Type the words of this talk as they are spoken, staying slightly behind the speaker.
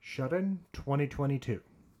Shut-In 2022.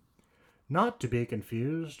 Not to be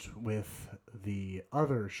confused with the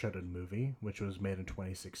other Shut-In movie, which was made in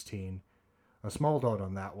 2016. A small note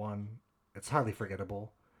on that one. It's highly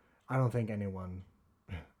forgettable. I don't think anyone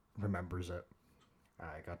remembers it.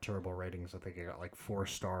 I got terrible ratings. I think I got like 4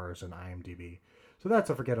 stars in IMDb. So that's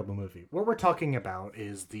a forgettable movie. What we're talking about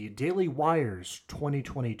is the Daily Wire's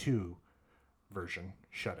 2022 version,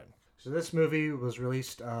 Shut-In. So this movie was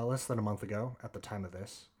released less than a month ago at the time of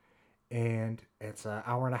this. And it's an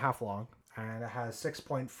hour and a half long. And it has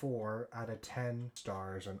 6.4 out of 10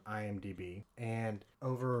 stars on IMDb. And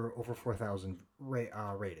over 4,000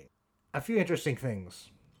 rating. A few interesting things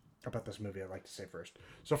about this movie I'd like to say first.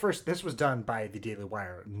 So first, this was done by the Daily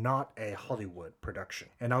Wire, not a Hollywood production.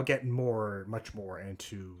 And I'll get much more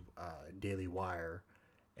into Daily Wire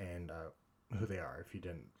and who they are if you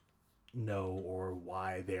didn't know, or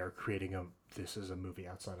why they are creating this as a movie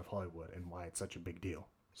outside of Hollywood and why it's such a big deal.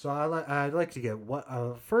 So I'd like to get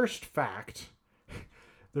first fact.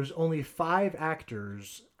 There's only 5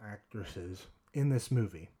 actresses in this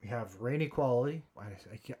movie. We have Rainey Qualley.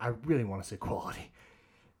 I really want to say Quality.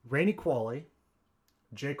 Rainey Qualley,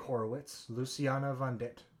 Jake Horowitz, Luciana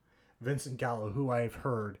Vendette, Vincent Gallo, who I've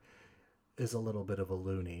heard is a little bit of a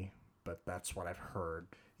loony, but that's what I've heard.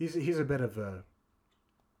 He's a bit of a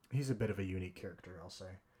unique character, I'll say.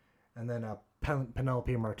 And then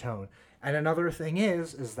Penelope Martone. And another thing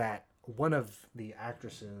is that one of the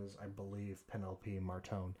actresses, I believe Penelope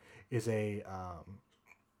Martone, is a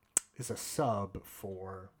sub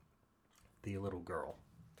for the little girl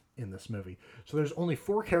in this movie. So there's only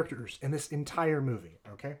 4 characters in this entire movie,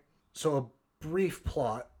 okay? So a brief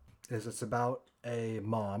plot is it's about a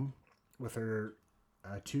mom with her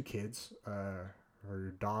 2 kids, her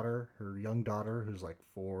young daughter, who's like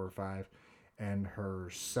 4 or 5, and her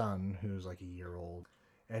son, who's like a year old.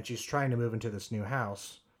 And she's trying to move into this new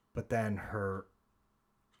house, but then her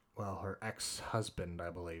ex-husband,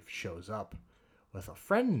 I believe, shows up with a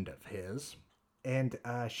friend of his, and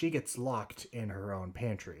she gets locked in her own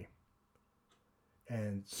pantry.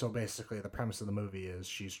 And so basically the premise of the movie is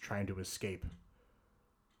she's trying to escape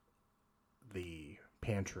the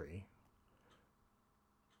pantry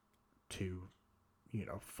to,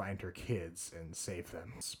 find her kids and save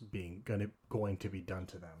them. It's going to be done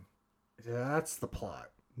to them. That's the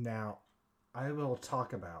plot. Now, I will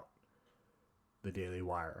talk about the Daily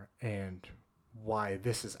Wire and why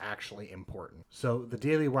this is actually important. So the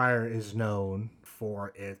Daily Wire is known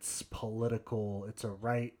for its it's a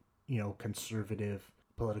right, conservative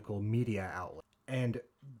political media outlet. And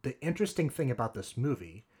the interesting thing about this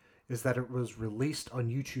movie is that it was released on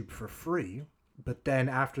YouTube for free, but then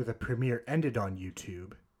after the premiere ended on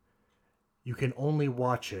YouTube, you can only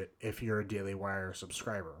watch it if you're a Daily Wire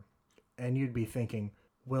subscriber. And you'd be thinking,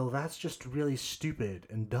 well, that's just really stupid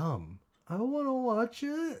and dumb. I want to watch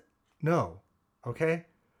it. No. Okay?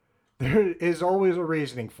 There is always a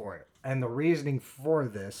reasoning for it. And the reasoning for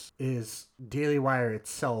this is Daily Wire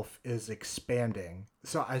itself is expanding.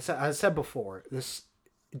 So I said before, this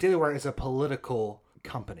Daily Wire is a political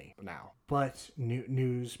company now, but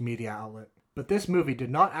news media outlet. But this movie did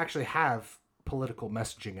not actually have political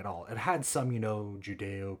messaging at all. It had some,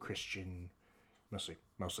 Judeo-Christian,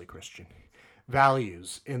 mostly Christian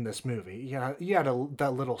values in this movie. You had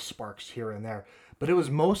that little sparks here and there, but it was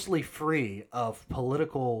mostly free of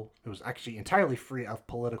political. It was actually entirely free of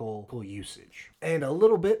political usage, and a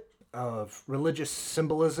little bit of religious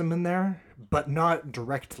symbolism in there, but not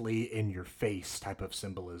directly in your face type of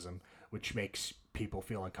symbolism, which makes people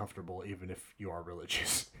feel uncomfortable even if you are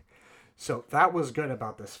religious. So that was good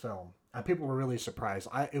about this film. People were really surprised.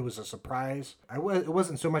 It was a surprise. It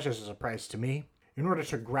wasn't so much as a surprise to me. In order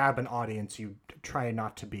to grab an audience, you try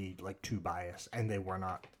not to be too biased, and they were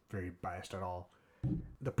not very biased at all.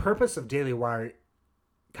 The purpose of Daily Wire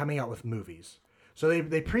coming out with movies. So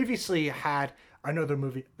they previously had another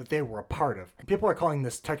movie that they were a part of. People are calling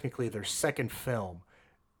this technically their second film,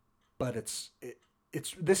 but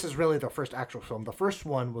this is really their first actual film. The first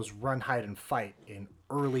one was Run, Hide, and Fight in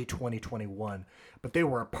early 2021, but they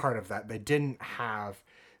were a part of that. They didn't have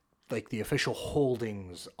the official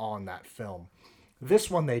holdings on that film.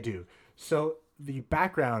 This one they do. So the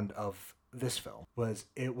background of this film was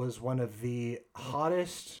it was one of the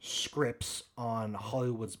hottest scripts on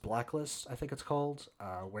Hollywood's blacklist, I think it's called,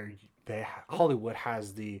 where Hollywood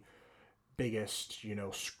has the biggest,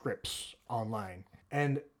 scripts online.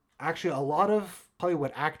 And actually a lot of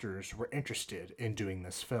Hollywood actors were interested in doing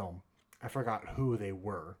this film. I forgot who they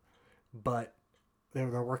were, but there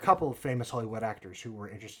were a couple of famous Hollywood actors who were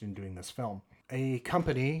interested in doing this film. A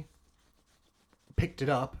company picked it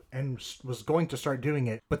up and was going to start doing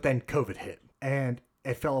it, but then COVID hit. And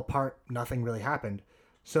it fell apart. Nothing really happened.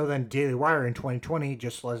 So then Daily Wire in 2020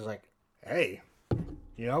 just was like, hey,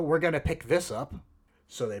 we're going to pick this up.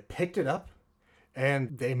 So they picked it up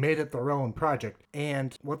and they made it their own project.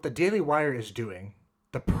 And what the Daily Wire is doing,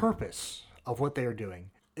 the purpose of what they are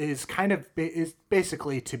doing, is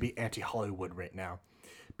basically to be anti-Hollywood right now.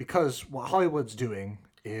 Because what Hollywood's doing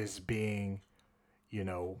is being,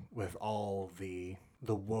 with all the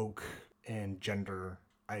woke and gender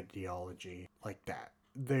ideology like that.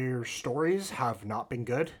 Their stories have not been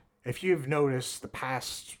good. If you've noticed the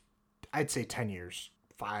past, I'd say 10 years,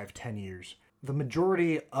 10 years, the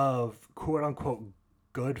majority of quote-unquote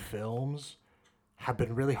good films have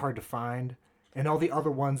been really hard to find. And all the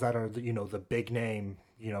other ones that are, the big name,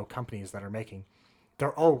 companies that are making,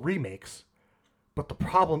 they're all remakes. But the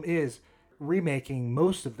problem is remaking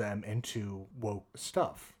most of them into woke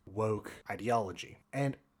stuff, woke ideology.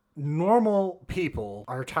 And normal people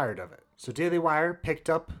are tired of it. So Daily Wire picked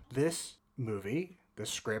up this movie,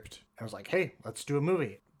 this script, and was like, hey, let's do a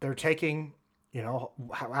movie. They're taking,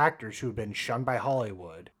 actors who have been shunned by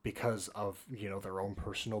Hollywood because of, their own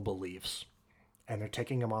personal beliefs. And they're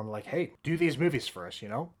taking them on like, hey, do these movies for us,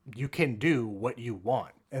 You can do what you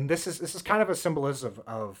want. And this is kind of a symbolism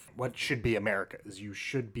of what should be America, is you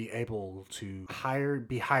should be able to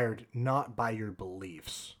be hired not by your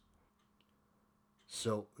beliefs.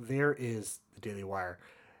 So there is the Daily Wire.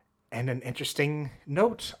 And an interesting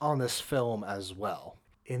note on this film as well.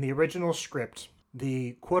 In the original script,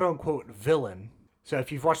 the quote-unquote villain, so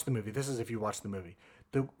if you've watched the movie, this is if you watched the movie,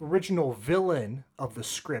 the original villain of the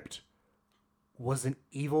script was an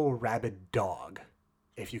evil rabid dog,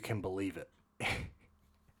 if you can believe it.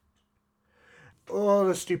 Oh,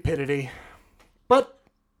 the stupidity. But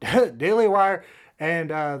Daily Wire and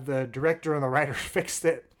the director and the writer fixed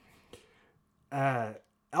it.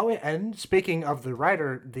 And speaking of the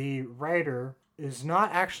writer is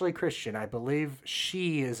not actually Christian. I believe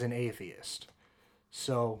she is an atheist.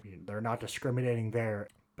 So they're not discriminating there.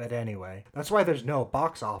 But anyway, that's why there's no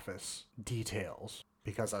box office details.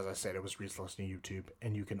 Because, as I said, it was released on YouTube,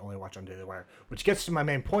 and you can only watch on Daily Wire. Which gets to my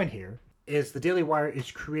main point here, is the Daily Wire is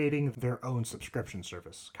creating their own subscription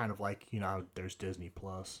service. Kind of like, there's Disney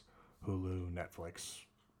Plus, Hulu, Netflix,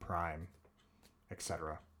 Prime,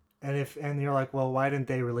 etc. And you're like, well, why didn't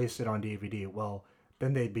they release it on DVD? Well,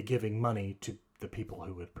 then they'd be giving money to the people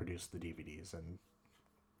who would produce the DVDs, and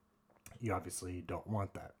you obviously don't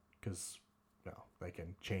want that, because, they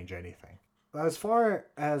can change anything. As far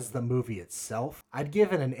as the movie itself, I'd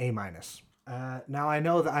give it an A-. Now I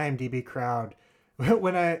know the IMDb crowd,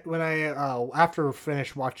 when I after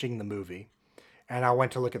finished watching the movie, and I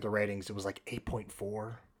went to look at the ratings, it was like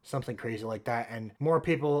 8.4, something crazy like that. And more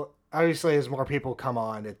people, obviously, as more people come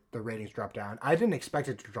on, the ratings drop down. I didn't expect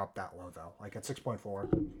it to drop that low though, like at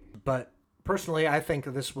 6.4. But personally, I think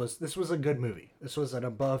this was a good movie. This was an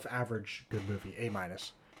above average good movie, A-.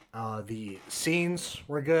 The scenes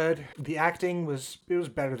were good. The acting was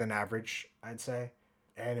better than average, I'd say,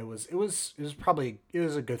 and it was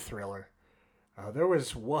a good thriller. There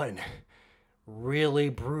was one really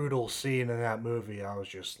brutal scene in that movie. I was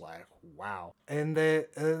just like, wow. And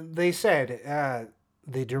they said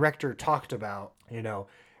the director talked about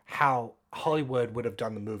how Hollywood would have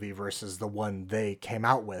done the movie versus the one they came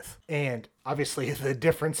out with, and obviously the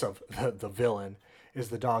difference of the villain is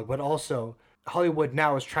the dog, but also Hollywood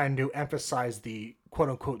now is trying to emphasize the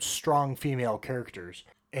quote-unquote strong female characters.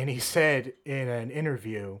 And he said in an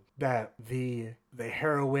interview that the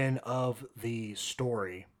heroine of the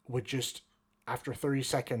story would just, after 30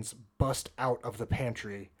 seconds, bust out of the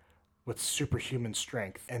pantry with superhuman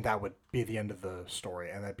strength, and that would be the end of the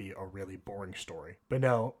story, and that'd be a really boring story. But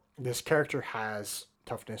no, this character has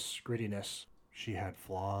toughness, grittiness. She had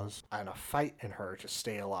flaws and a fight in her to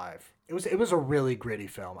stay alive. It was a really gritty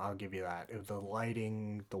film, I'll give you that. The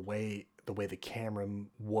lighting, the way the camera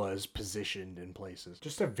was positioned in places.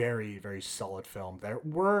 Just a very, very solid film. There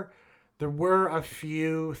were a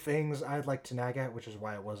few things I'd like to nag at, which is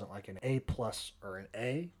why it wasn't like an A+ or an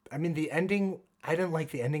A. I mean, the ending, I didn't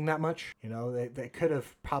like the ending that much. They could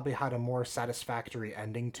have probably had a more satisfactory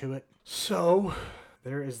ending to it. So,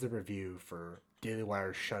 there is the review for Daily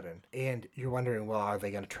Wire Shut-In. And you're wondering, well, are they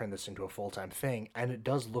going to turn this into a full-time thing? And it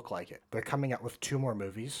does look like it. They're coming out with 2 more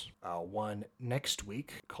movies. One next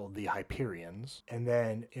week called The Hyperions. And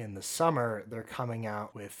then in the summer, they're coming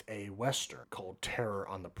out with a Western called Terror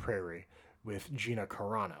on the Prairie with Gina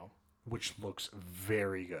Carano, which looks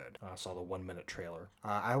very good. I saw the 1-minute trailer.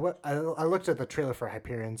 I looked at the trailer for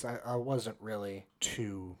Hyperions. I wasn't really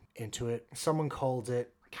too into it. Someone called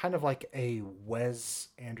it kind of like a Wes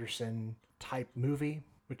Anderson type movie,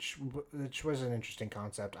 which was an interesting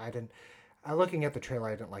concept. Looking at the trailer,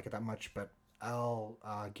 I didn't like it that much, but I'll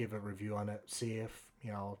give a review on it, see if,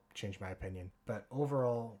 I'll change my opinion. But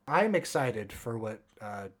overall, I'm excited for what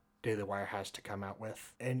Daily Wire has to come out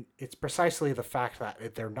with. And it's precisely the fact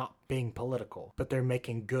that they're not being political, but they're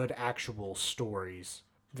making good, actual stories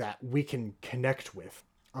that we can connect with,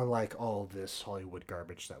 unlike all this Hollywood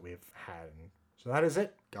garbage that we've had. So that is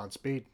it. Godspeed.